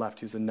from his left.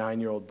 He was a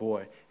 9-year-old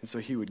boy, and so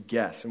he would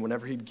guess. And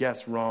whenever he'd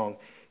guess wrong,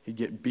 he'd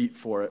get beat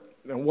for it.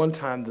 And one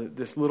time,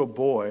 this little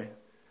boy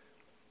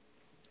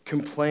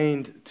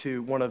complained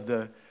to one of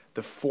the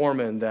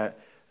foremen that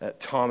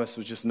Thomas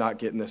was just not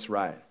getting this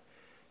right.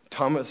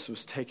 Thomas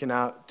was taken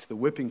out to the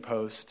whipping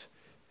post,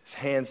 his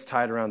hands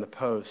tied around the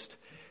post,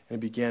 and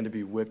began to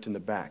be whipped in the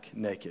back,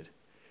 naked.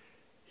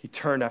 He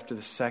turned after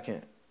the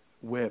second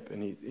whip,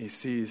 and he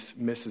sees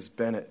Mrs.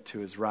 Bennett to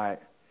his right,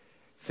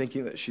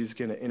 thinking that she's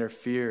going to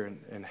interfere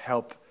and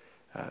help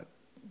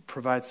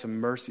provide some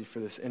mercy for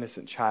this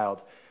innocent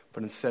child.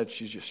 But instead,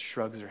 she just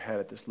shrugs her head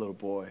at this little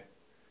boy,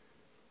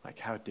 like,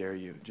 how dare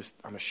you? Just,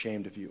 I'm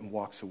ashamed of you, and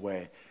walks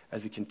away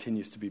as he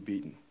continues to be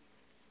beaten.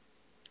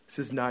 This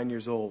is 9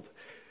 years old.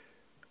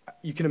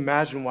 You can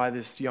imagine why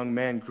this young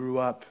man grew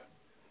up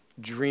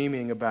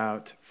dreaming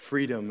about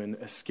freedom and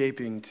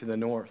escaping to the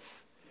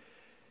north.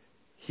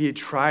 He had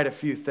tried a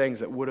few things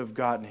that would have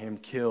gotten him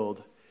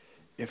killed,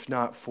 if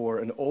not for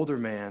an older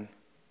man,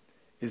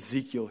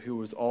 Ezekiel, who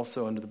was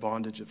also under the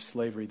bondage of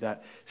slavery,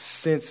 that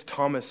since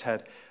Thomas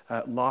had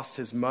lost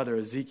his mother,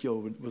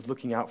 Ezekiel was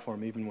looking out for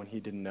him even when he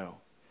didn't know.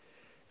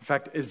 In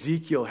fact,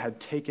 Ezekiel had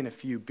taken a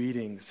few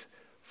beatings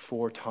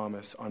for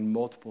Thomas on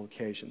multiple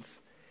occasions.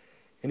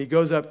 And he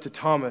goes up to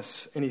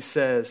Thomas and he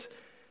says,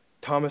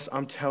 Thomas,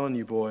 I'm telling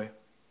you, boy,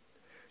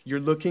 you're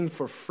looking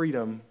for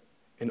freedom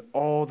in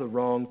all the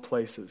wrong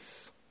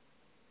places.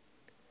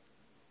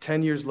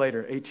 10 years later,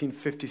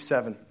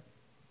 1857,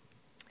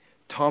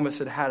 Thomas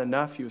had had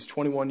enough. He was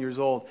 21 years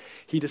old.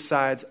 He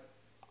decides,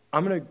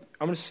 I'm going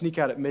to sneak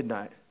out at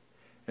midnight,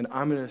 and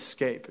I'm going to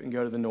escape and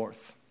go to the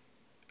north.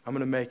 I'm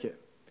going to make it.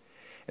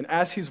 And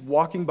as he's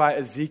walking by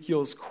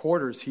Ezekiel's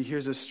quarters, he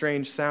hears a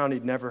strange sound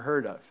he'd never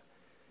heard of.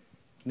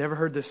 Never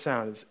heard this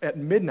sound. At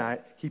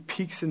midnight, he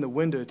peeks in the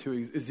window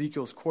to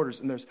Ezekiel's quarters,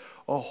 and there's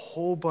a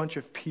whole bunch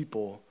of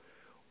people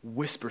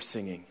whisper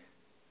singing.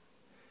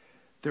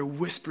 They're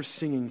whisper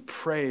singing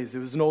praise. It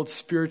was an old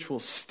spiritual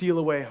steal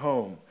away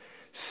home,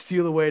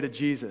 steal away to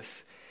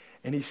Jesus.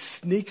 And he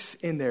sneaks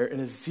in there, and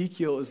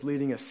Ezekiel is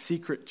leading a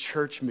secret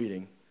church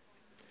meeting.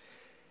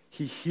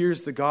 He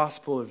hears the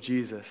gospel of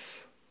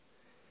Jesus,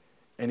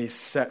 and he's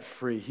set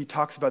free. He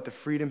talks about the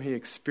freedom he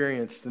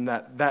experienced, and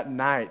that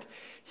night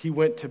he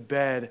went to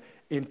bed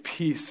in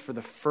peace for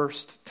the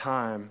first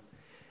time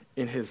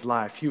in his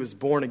life. He was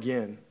born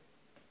again.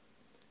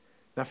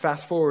 Now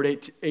fast forward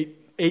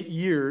eight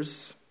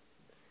years,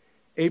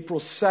 April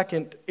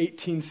 2nd,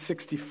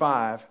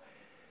 1865,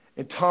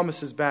 and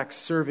Thomas is back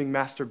serving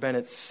Master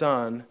Bennett's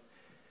son.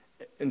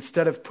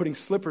 Instead of putting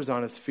slippers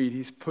on his feet,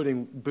 he's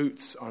putting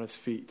boots on his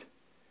feet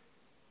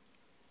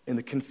in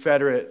the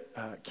Confederate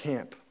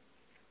camp.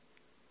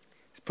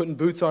 He's putting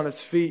boots on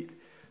his feet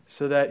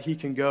so that he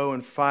can go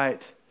and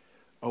fight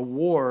a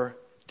war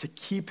to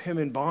keep him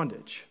in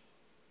bondage.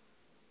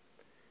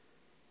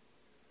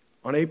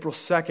 On April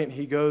 2nd,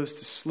 he goes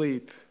to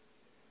sleep,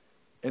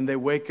 and they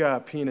wake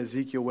up. He and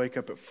Ezekiel wake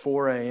up at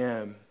 4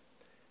 a.m.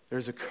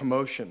 There's a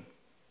commotion.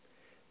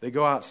 They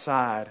go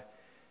outside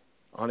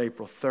on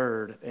April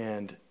 3rd,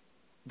 and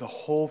the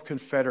whole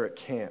Confederate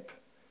camp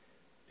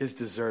is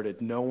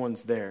deserted. No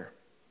one's there.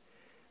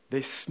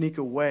 They sneak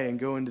away and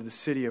go into the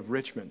city of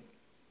Richmond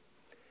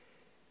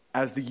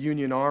as the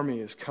Union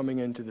Army is coming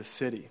into the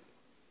city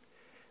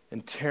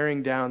and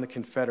tearing down the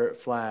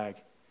Confederate flag,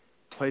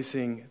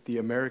 placing the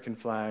American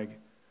flag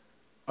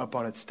up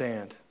on its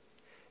stand.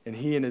 And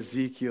he and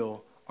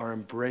Ezekiel are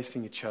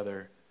embracing each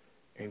other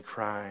and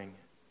crying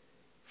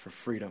for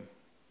freedom.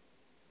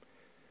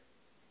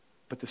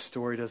 But the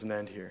story doesn't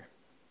end here.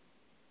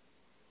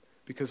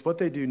 Because what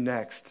they do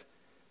next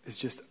is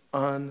just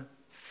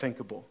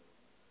unthinkable.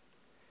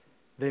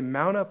 They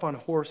mount up on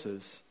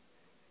horses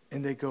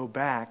and they go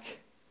back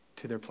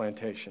to their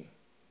plantation.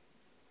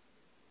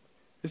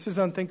 This is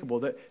unthinkable.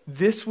 That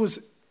this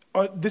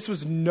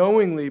was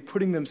knowingly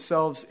putting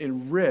themselves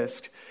in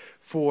risk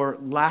for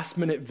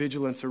last-minute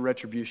vigilance or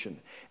retribution.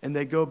 And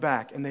they go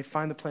back and they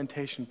find the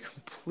plantation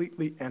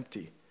completely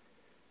empty.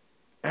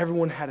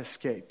 Everyone had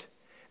escaped.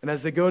 And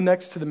as they go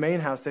next to the main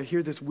house, they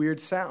hear this weird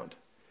sound.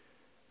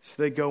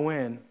 So they go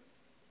in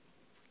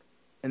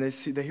and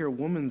they hear a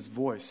woman's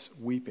voice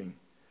weeping,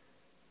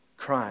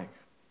 crying.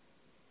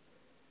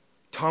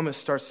 Thomas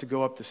starts to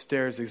go up the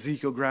stairs.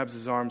 Ezekiel grabs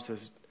his arm and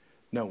says,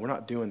 "No, we're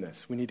not doing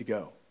this. We need to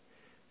go."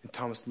 And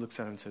Thomas looks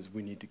at him and says,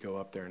 "We need to go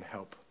up there and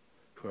help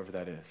whoever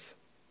that is."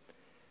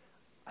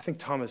 I think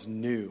Thomas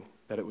knew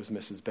that it was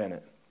Mrs.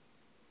 Bennett.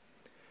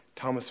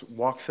 Thomas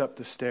walks up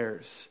the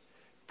stairs,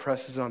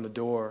 presses on the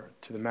door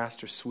to the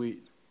master's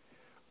suite,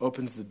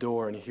 opens the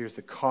door, and he hears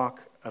the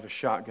cock of a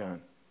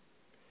shotgun.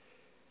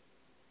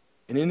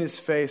 And in his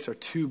face are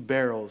two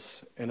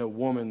barrels and a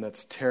woman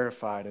that's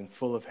terrified and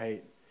full of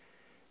hate.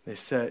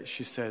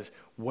 She says,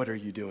 "What are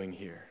you doing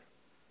here?"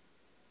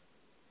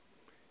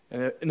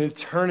 And an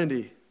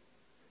eternity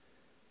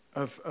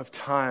of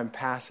time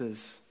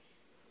passes.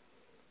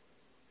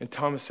 And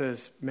Thomas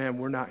says, "Ma'am,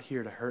 we're not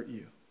here to hurt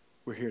you.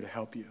 We're here to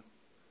help you."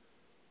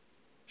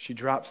 She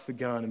drops the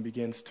gun and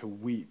begins to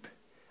weep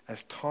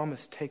as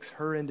Thomas takes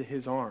her into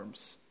his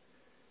arms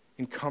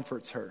and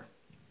comforts her.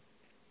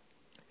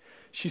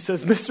 She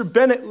says, "Mr.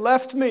 Bennett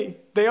left me.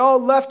 They all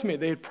left me."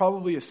 They had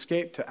probably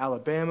escaped to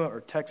Alabama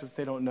or Texas.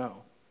 They don't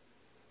know.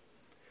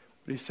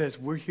 But he says,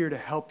 "We're here to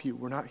help you.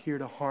 We're not here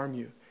to harm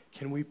you.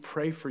 Can we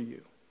pray for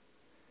you?"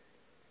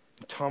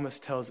 And Thomas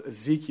tells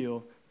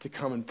Ezekiel to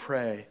come and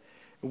pray.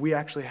 And we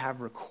actually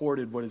have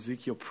recorded what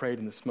Ezekiel prayed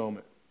in this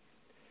moment.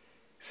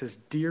 He says,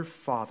 "Dear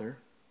Father,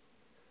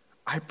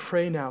 I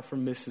pray now for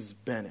Mrs.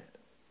 Bennett."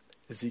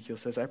 Ezekiel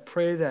says, "I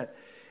pray that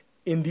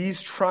in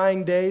these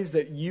trying days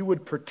that you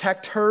would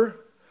protect her,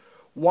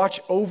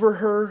 watch over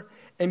her,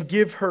 and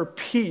give her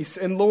peace.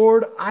 And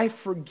Lord, I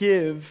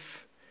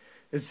forgive."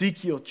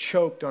 Ezekiel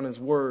choked on his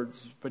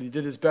words, but he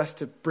did his best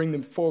to bring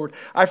them forward.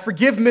 "I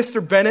forgive Mr.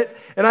 Bennett,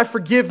 and I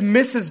forgive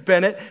Mrs.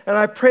 Bennett, and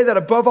I pray that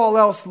above all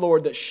else,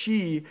 Lord, that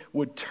she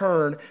would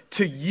turn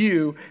to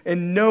you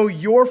and know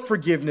your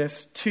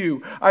forgiveness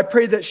too. I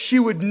pray that she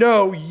would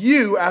know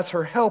you as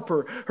her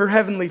helper, her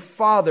heavenly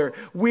Father.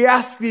 We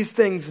ask these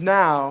things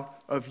now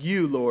of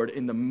you, Lord,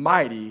 in the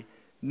mighty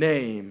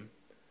name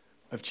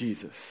of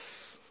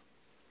Jesus."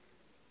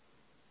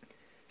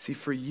 See,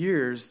 for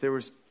years, there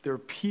were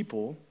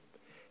people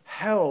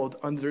held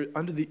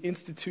under the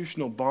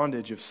institutional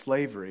bondage of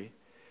slavery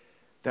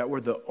that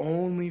were the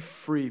only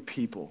free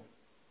people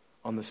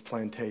on this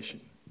plantation.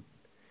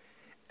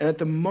 And at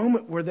the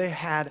moment where they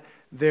had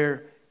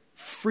their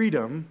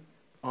freedom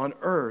on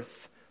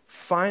earth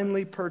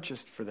finally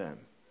purchased for them,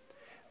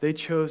 they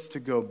chose to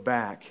go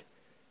back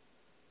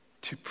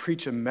to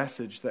preach a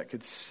message that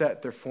could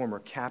set their former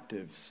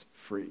captives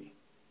free.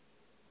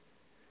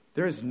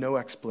 There is no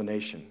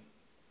explanation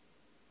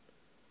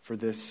for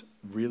this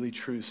really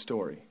true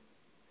story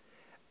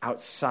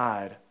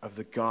outside of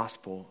the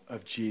gospel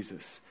of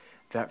Jesus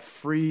that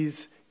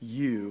frees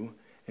you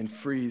and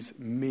frees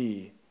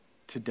me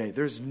today.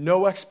 There's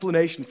no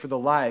explanation for the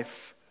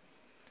life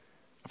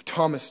of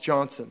Thomas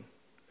Johnson.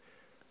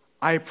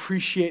 I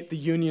appreciate the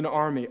Union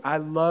Army. I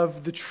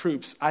love the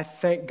troops. I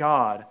thank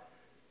God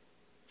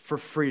for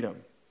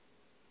freedom.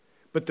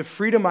 But the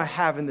freedom I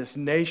have in this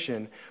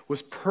nation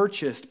was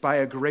purchased by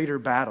a greater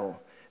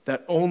battle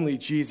that only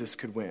Jesus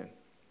could win.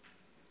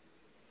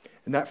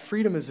 And that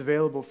freedom is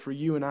available for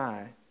you and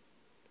I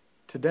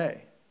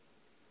today.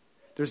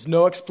 There's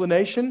no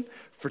explanation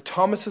for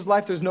Thomas's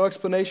life. There's no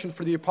explanation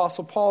for the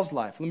Apostle Paul's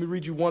life. Let me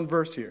read you one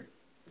verse here.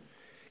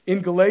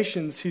 In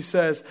Galatians, he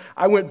says,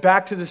 I went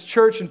back to this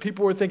church and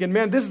people were thinking,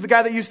 man, this is the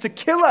guy that used to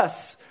kill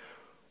us.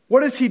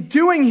 What is he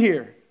doing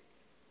here?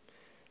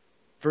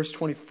 Verse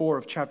 24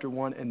 of chapter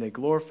 1, and they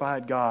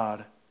glorified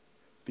God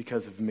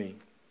because of me.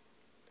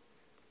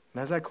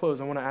 And as I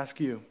close, I want to ask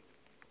you,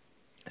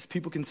 as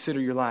people consider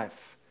your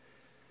life,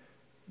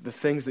 the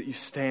things that you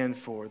stand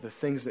for, the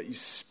things that you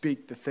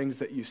speak, the things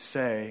that you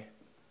say,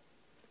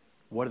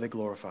 what do they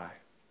glorify?